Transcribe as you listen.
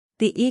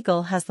The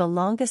eagle has the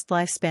longest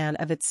lifespan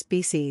of its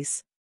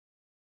species.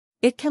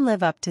 It can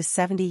live up to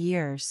 70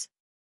 years.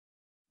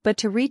 But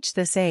to reach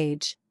this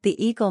age,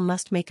 the eagle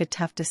must make a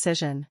tough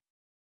decision.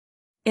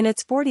 In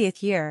its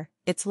 40th year,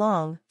 its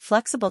long,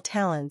 flexible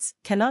talons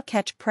cannot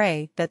catch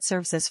prey that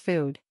serves as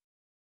food.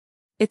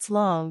 Its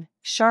long,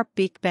 sharp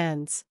beak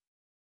bends.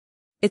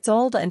 Its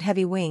old and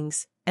heavy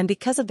wings, and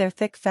because of their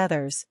thick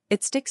feathers,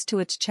 it sticks to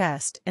its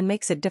chest and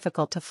makes it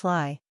difficult to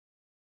fly.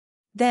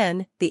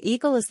 Then, the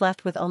eagle is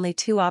left with only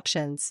two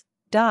options: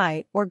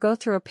 die or go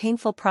through a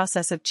painful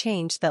process of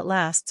change that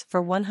lasts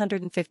for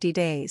 150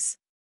 days.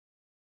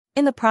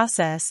 In the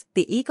process,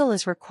 the eagle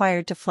is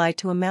required to fly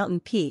to a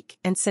mountain peak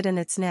and sit in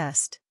its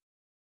nest.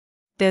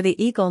 There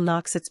the eagle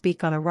knocks its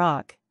beak on a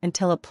rock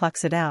until it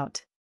plucks it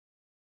out.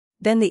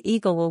 Then the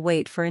eagle will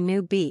wait for a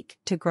new beak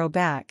to grow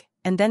back,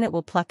 and then it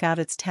will pluck out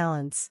its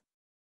talons.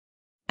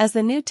 As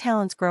the new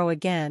talons grow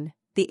again,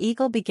 the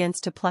eagle begins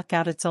to pluck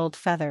out its old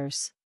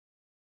feathers.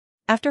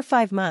 After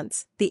 5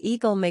 months, the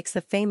eagle makes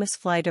the famous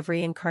flight of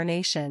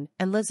reincarnation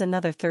and lives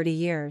another 30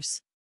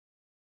 years.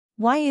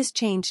 Why is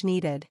change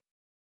needed?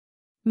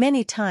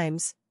 Many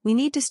times, we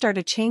need to start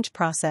a change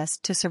process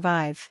to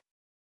survive.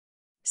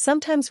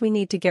 Sometimes we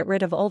need to get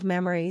rid of old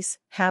memories,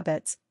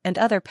 habits, and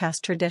other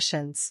past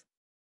traditions.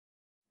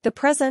 The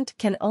present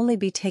can only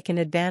be taken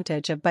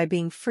advantage of by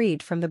being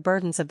freed from the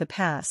burdens of the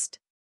past.